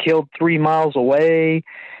getting killed 3 miles away.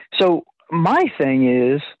 So my thing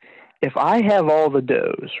is, if I have all the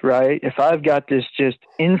does, right, if I've got this just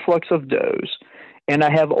influx of does, and I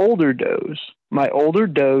have older does, my older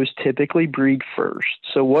does typically breed first.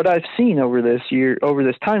 So what I've seen over this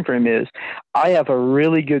time frame is I have a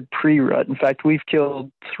really good pre-rut. In fact, we've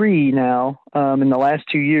killed 3 now in the last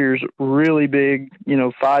 2 years, really big,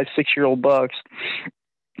 5-6 year old bucks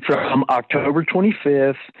from October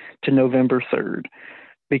 25th to November 3rd,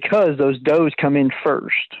 because those does come in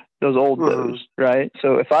first. Those old does, right?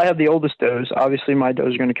 So if I have the oldest does, obviously my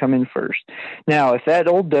does are going to come in first. Now, if that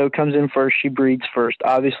old doe comes in first, she breeds first.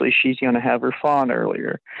 Obviously, she's going to have her fawn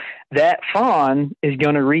earlier. That fawn is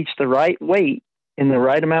going to reach the right weight in the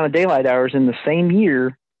right amount of daylight hours in the same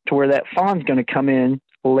year to where that fawn's going to come in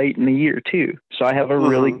late in the year too. So I have a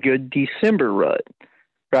really good December rut.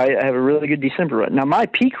 Right, I have a really good December rut. Now my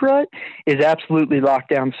peak rut is absolutely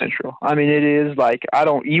lockdown central. I mean, it is like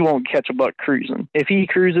you won't catch a buck cruising. If he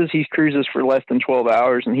cruises for less than 12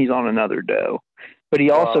 hours, and he's on another doe. But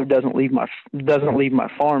he also doesn't leave my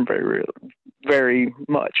farm very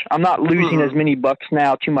much. I'm not losing as many bucks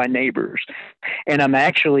now to my neighbors, and I'm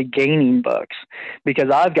actually gaining bucks because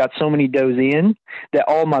I've got so many does in that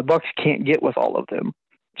all my bucks can't get with all of them.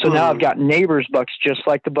 So now I've got neighbors' bucks just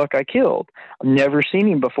like the buck I killed. I've never seen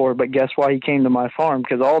him before, but guess why he came to my farm?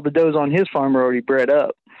 Because all the does on his farm are already bred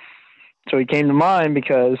up. So he came to mine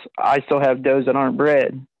because I still have does that aren't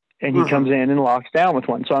bred, and he comes in and locks down with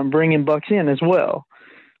one. So I'm bringing bucks in as well.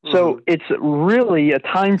 So it's really a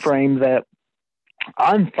time frame that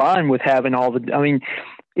I'm fine with having all the – I mean,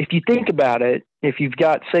 if you think about it, if you've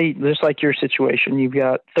got, say, just like your situation, you've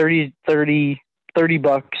got 30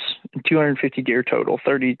 bucks and 250 deer total,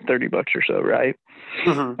 30 bucks or so, right?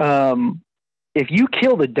 If you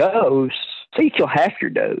kill the does, say you kill half your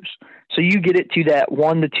does, so you get it to that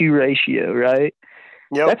 1-to-2 ratio, right?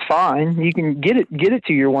 Yep. That's fine. You can get it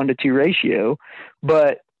to your 1-to-2 ratio,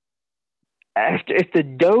 but if the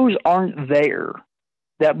does aren't there,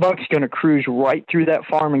 that buck's going to cruise right through that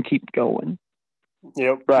farm and keep going.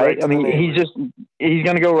 Yep. Right. I mean, he's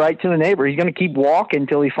going to go right to the neighbor. He's going to keep walking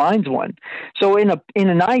until he finds one. So in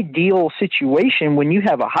an ideal situation, when you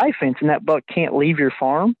have a high fence and that buck can't leave your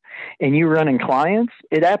farm and you're running clients,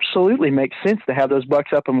 it absolutely makes sense to have those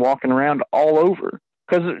bucks up and walking around all over,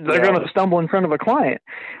 because they're going to stumble in front of a client.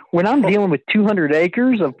 When I'm dealing with 200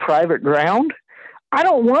 acres of private ground, I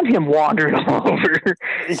don't want him wandering all over.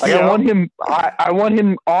 I want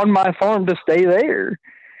him on my farm to stay there.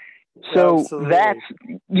 So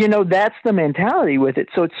absolutely. That's the mentality with it.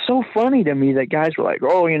 So it's so funny to me that guys were like,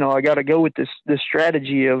 oh, I got to go with this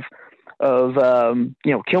strategy of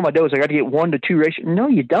kill my does. I got to get 1-to-2 ratio. No,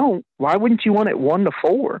 you don't. Why wouldn't you want it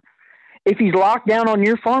 1-to-4? If he's locked down on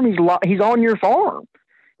your farm, he's on your farm.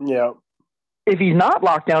 Yeah. If he's not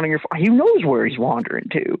locked down on your farm, he knows where he's wandering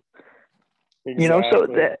to. Exactly. So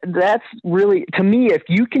that's really, to me, if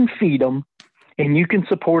you can feed them and you can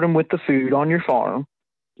support them with the food on your farm,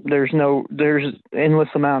 there's endless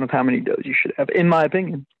amount of how many does you should have, in my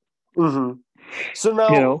opinion. Mm-hmm. So You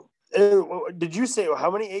now, know, did you say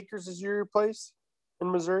how many acres is your place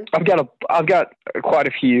in Missouri? I've got quite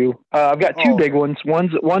a few. I've got two Oh, big okay. ones.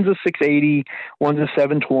 One's a 680, one's a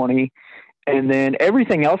 720, and then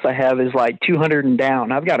everything else I have is like 200 and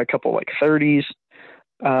down. I've got a couple like 30s,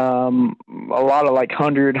 a lot of like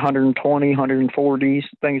 100, 120, 140s,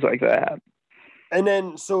 things like that. And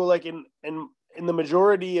then, so like in the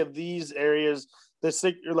majority of these areas, the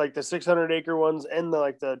 600 acre ones and the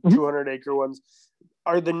Mhm. 200 acre ones,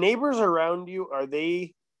 are the neighbors around you? Are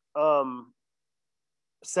they um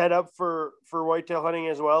set up for whitetail hunting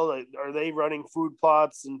as well? Like, are they running food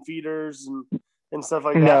plots and feeders and stuff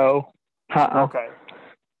like that? No, Okay.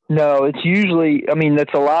 no, it's usually, I mean,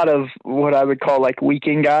 that's a lot of what I would call like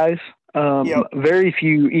weekend guys. Yep. Very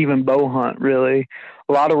few even bow hunt, really.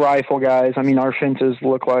 A lot of rifle guys. I mean, our fences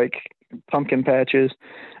look like pumpkin patches.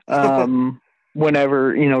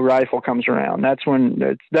 Whenever, rifle comes around, that's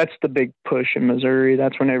the big push in Missouri.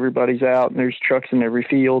 That's when everybody's out and there's trucks in every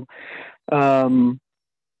field. And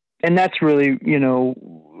that's really,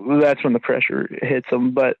 that's when the pressure hits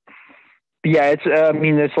them. But yeah, I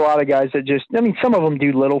mean, there's a lot of guys that I mean, some of them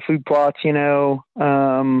do little food plots, but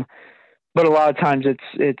a lot of times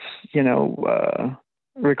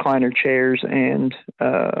recliner chairs and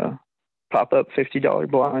pop up $50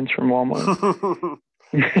 blinds from Walmart.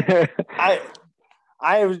 I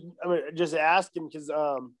I was just asking because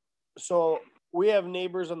so we have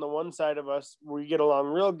neighbors on the one side of us. We get along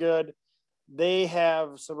real good. They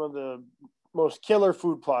have some of the most killer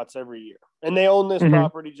food plots every year, and they own this Mm-hmm.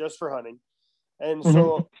 property just for hunting. And Mm-hmm.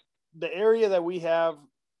 so the area that we have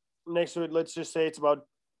next to it, let's just say it's about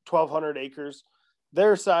 1,200 acres.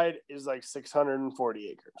 Their side is like 640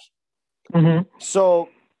 acres. Mm-hmm. So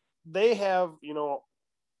they have,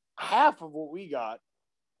 half of what we got,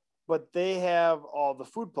 but they have all the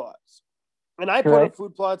food plots. And I put Right. up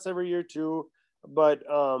food plots every year too. But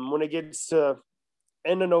when it gets to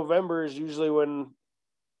end of November is usually when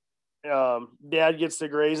Dad gets to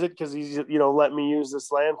graze it because he's let me use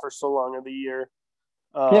this land for so long of the year.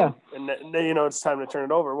 Yeah. And then it's time to turn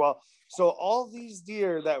it over. Well, so all these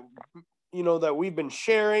deer that that we've been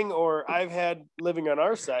sharing or I've had living on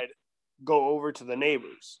our side go over to the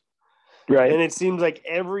neighbors. Right. And it seems like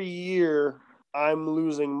every year I'm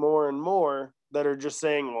losing more and more that are just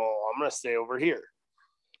saying, well, I'm going to stay over here.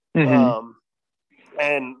 Mm-hmm.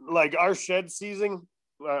 And like our shed season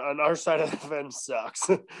on our side of the fence sucks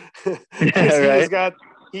because Yeah. Right.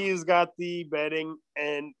 he's got the bedding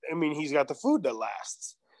and I mean, he's got the food that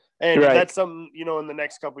lasts. And Right. that's something, in the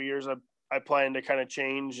next couple of years, I plan to kind of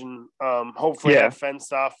change and hopefully Yeah. have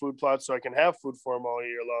fenced off food plots so I can have food for them all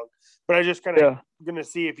year long. But I just kind of Yeah. going to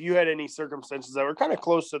see if you had any circumstances that were kind of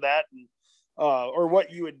close to that and, or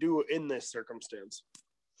what you would do in this circumstance.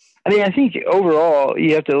 I mean, I think overall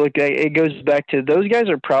you have to look at it goes back to those guys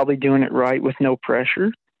are probably doing it right with no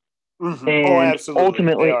pressure. Mm-hmm. Oh, And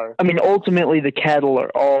absolutely. They are. ultimately the cattle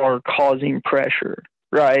are causing pressure,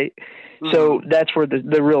 right? Mm-hmm. So that's where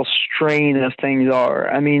the real strain of things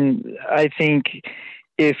are. I mean, I think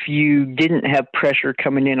if you didn't have pressure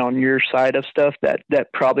coming in on your side of stuff, that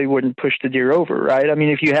probably wouldn't push the deer over, right? I mean,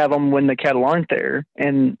 if you have them when the cattle aren't there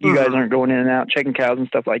and you guys Mm-hmm. aren't going in and out checking cows and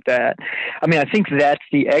stuff like that, I mean, I think that's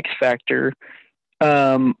the X factor.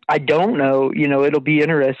 I don't know. It'll be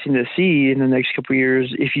interesting to see in the next couple of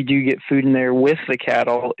years if you do get food in there with the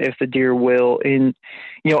cattle, if the deer will. And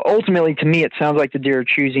ultimately, to me, it sounds like the deer are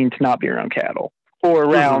choosing to not be around cattle or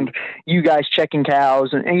Mm-hmm. around you guys checking cows,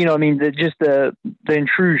 and I mean, just the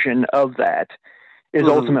intrusion of that is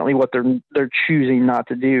Mm-hmm. ultimately what they're choosing not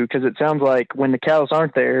to do. Because it sounds like when the cows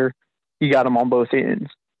aren't there, you got them on both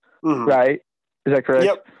ends, Mm-hmm. right? Is that correct?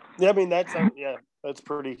 Yep. Yeah, I mean that's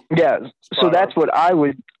pretty Yeah, so spot that's on. what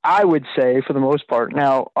I would say for the most part.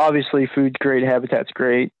 Now, obviously, food's great, habitat's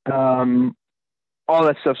great, all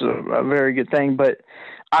that stuff's a very good thing. But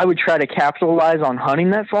I would try to capitalize on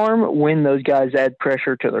hunting that farm when those guys add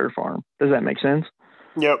pressure to their farm. Does that make sense?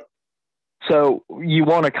 Yep. So you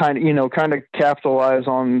want to kind of capitalize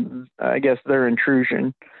on, I guess, their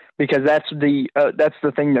intrusion because that's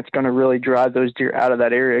the thing that's going to really drive those deer out of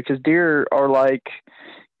that area. Because deer are like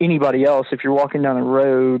anybody else. If you're walking down a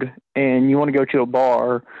road and you want to go to a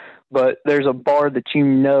bar, but there's a bar that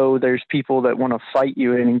there's people that want to fight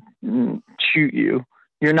you and shoot you,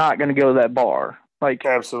 you're not going to go to that bar. Like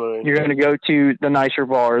Absolutely. you're going to go to the nicer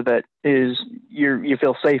bar that is you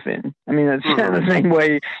feel safe in. I mean, it's Mm-hmm. the same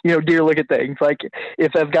way deer look at things. Like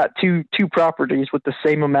if I've got two properties with the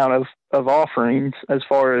same amount of offerings as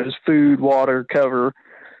far as food, water, cover,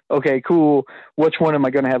 okay, cool. Which one am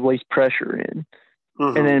I going to have least pressure in?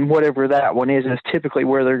 And then whatever that one is typically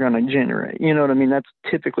where they're going to generate. You know what I mean? That's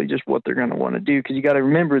typically just what they're going to want to do, because you got to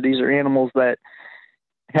remember these are animals that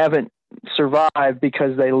haven't survived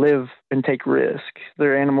because they live and take risk.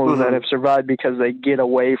 They're animals that have survived because they get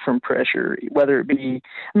away from pressure, whether it be,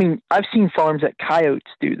 I mean, I've seen farms that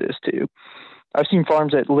coyotes do this too. I've seen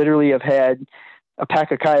farms that literally have had a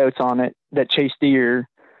pack of coyotes on it that chase deer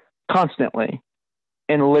constantly,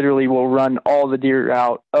 and literally will run all the deer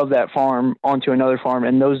out of that farm onto another farm,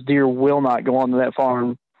 and those deer will not go onto that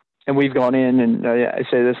farm. And we've gone in, and I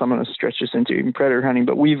say this, I'm going to stretch this into even predator hunting,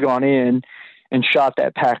 but we've gone in and shot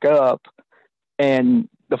that pack up, and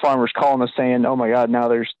the farmer's calling us saying, "Oh my God, now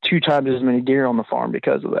there's 2 times as many deer on the farm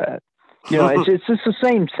because of that." You know, it's just the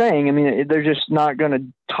same thing. I mean, they're just not going to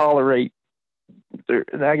tolerate.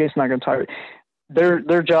 I guess not going to tolerate.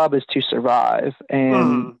 Their job is to survive,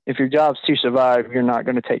 and if your job's to survive, you're not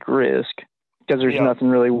going to take risk, because there's nothing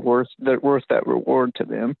really worth that reward to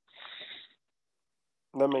them.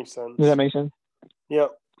 That makes sense. Does that make sense?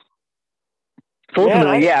 Yep.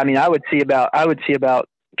 Ultimately, I mean, I would see about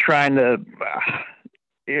trying to,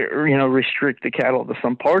 restrict the cattle to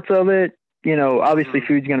some parts of it. You know, obviously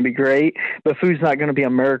food's going to be great, but food's not going to be a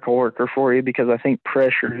miracle worker for you, because I think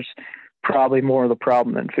pressure's probably more of the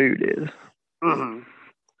problem than food is. You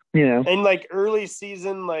know, and like early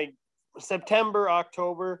season, like September,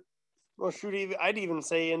 October, well, shoot, I'd even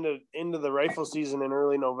say into the rifle season in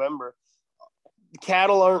early November,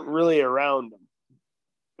 cattle aren't really around them.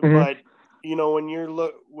 But you know,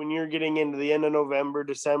 when you're getting into the end of November,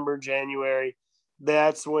 December, January,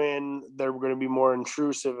 that's when they're going to be more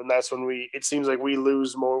intrusive, and that's when it seems like we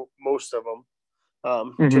lose most of them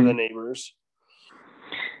to the neighbors.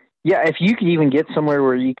 Yeah, if you could even get somewhere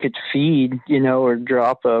where you could feed, or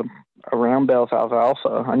drop a round bale of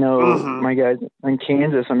alfalfa. I know my guys in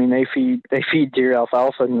Kansas, I mean, they feed deer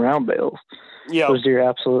alfalfa in round bales. Yeah. Those deer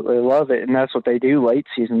absolutely love it, and that's what they do late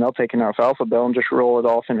season. They'll take an alfalfa bale and just roll it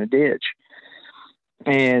off in a ditch.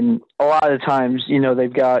 And a lot of times,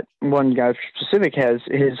 they've got one guy specific has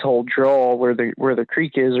his whole draw where the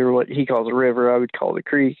creek is, or what he calls a river, I would call the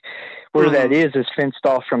creek, where that is fenced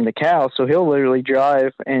off from the cow. So he'll literally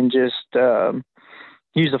drive and just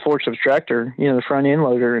use the forklift tractor, the front end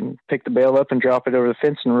loader, and pick the bale up and drop it over the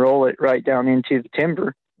fence and roll it right down into the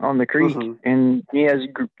timber on the creek. And he has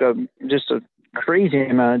just a crazy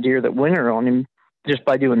amount of deer that winter on him just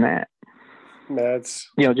by doing that. That's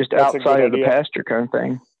just outside of the pasture kind of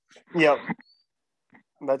thing. Yep.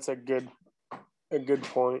 That's a good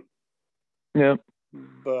point. Yep.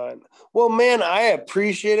 But well, man, I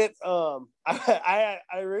appreciate it. I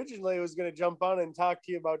originally was going to jump on and talk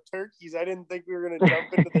to you about turkeys. I didn't think we were going to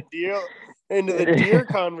jump into the deer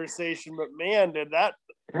conversation, but man,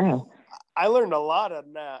 I learned a lot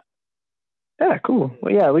on that. Yeah, cool.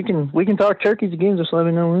 Well, yeah, we can talk turkeys again. Just let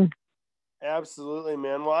me know when. Absolutely,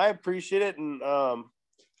 man. Well, I appreciate it, and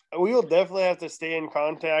we will definitely have to stay in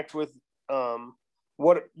contact with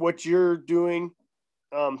what you're doing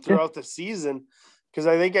throughout the season, because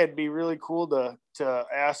I think it'd be really cool to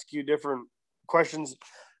ask you different questions.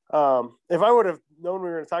 If I would have known we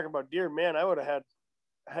were going to talk about deer, man, I would have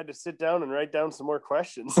had to sit down and write down some more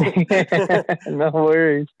questions. No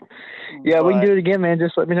worries. Yeah, we can do it again, man.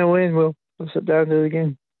 Just let me know when. We'll sit down and do it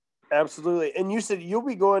again. Absolutely. And you said you'll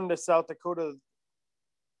be going to South Dakota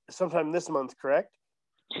sometime this month, correct?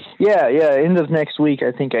 Yeah. End of next week,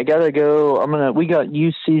 I think. I gotta go. We got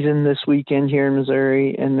youth season this weekend here in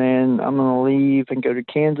Missouri, and then I'm gonna leave and go to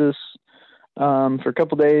Kansas for a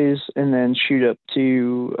couple days, and then shoot up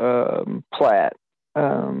to Platte,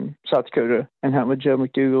 South Dakota, and hunt with Joe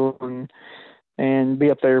McDougal, and be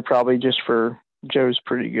up there probably just for Joe's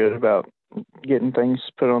pretty good about getting things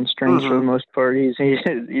put on strings for the most part. He's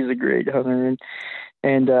a great hunter,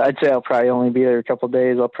 and I'd say I'll probably only be there a couple of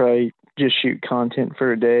days. I'll probably just shoot content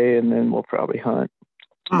for a day, and then we'll probably hunt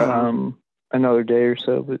another day or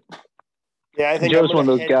so. But yeah, I think Joe's one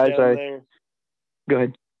of those guys. Go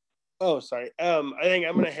ahead. Oh, sorry. I think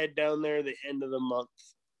I'm gonna head down there the end of the month.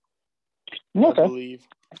 Okay. I believe.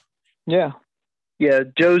 Yeah.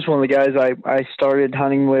 Joe's one of the guys I started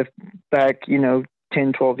hunting with back,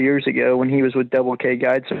 10, 12 years ago when he was with Double K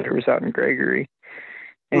Guide Service out in Gregory.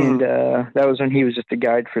 And that was when he was just a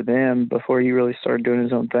guide for them before he really started doing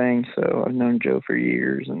his own thing. So I've known Joe for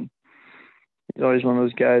years, and he's always one of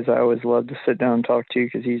those guys I always love to sit down and talk to,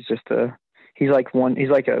 because he's like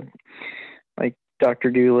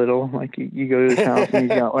Dr. Doolittle. Like you go to his house and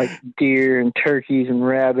he's got like deer and turkeys and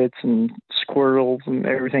rabbits and squirrels and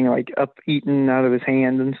everything like up eaten out of his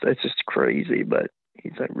hand, and it's just crazy, but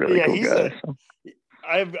he's a really cool guy.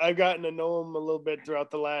 I've gotten to know him a little bit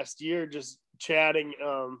throughout the last year, just chatting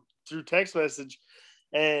through text message,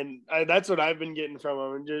 And that's what I've been getting from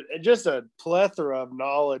him. And just a plethora of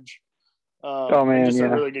knowledge. Oh And man, just yeah. a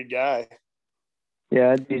really good guy.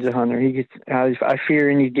 Yeah, he's a hunter. He gets. I fear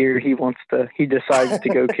any deer he decides to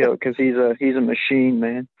go kill because he's a machine,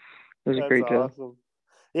 man. It was a great awesome. deal.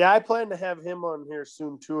 Yeah, I plan to have him on here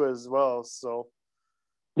soon too as well. So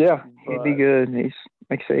yeah, he'd be good. He's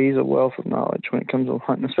like I say, he's a wealth of knowledge when it comes to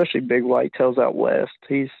hunting, especially big whitetails out west.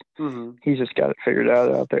 He's just got it figured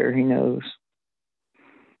out there. He knows.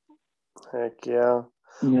 Heck yeah.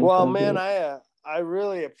 Well, man, I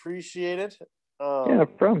really appreciate it. Yeah, no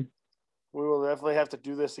problem. We will definitely have to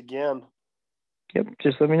do this again. Yep,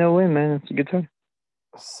 just let me know when, man. It's a good time.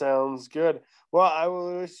 Sounds good. Well, I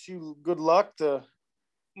will wish you good luck the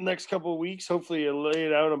next couple of weeks. Hopefully you lay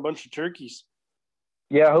down a bunch of turkeys.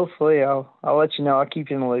 Yeah, hopefully. I'll let you know. I'll keep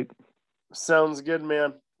you in the loop. Sounds good,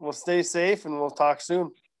 man. Well, stay safe and we'll talk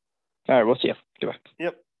soon. All right, we'll see you. Goodbye.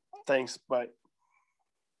 Yep. Thanks. Bye.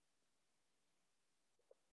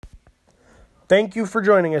 Thank you for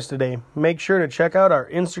joining us today. Make sure to check out our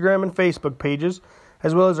Instagram and Facebook pages,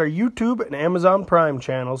 as well as our YouTube and Amazon Prime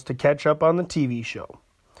channels to catch up on the TV show.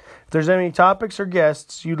 If there's any topics or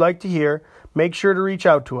guests you'd like to hear, make sure to reach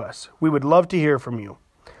out to us. We would love to hear from you.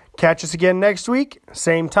 Catch us again next week,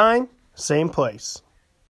 same time, same place.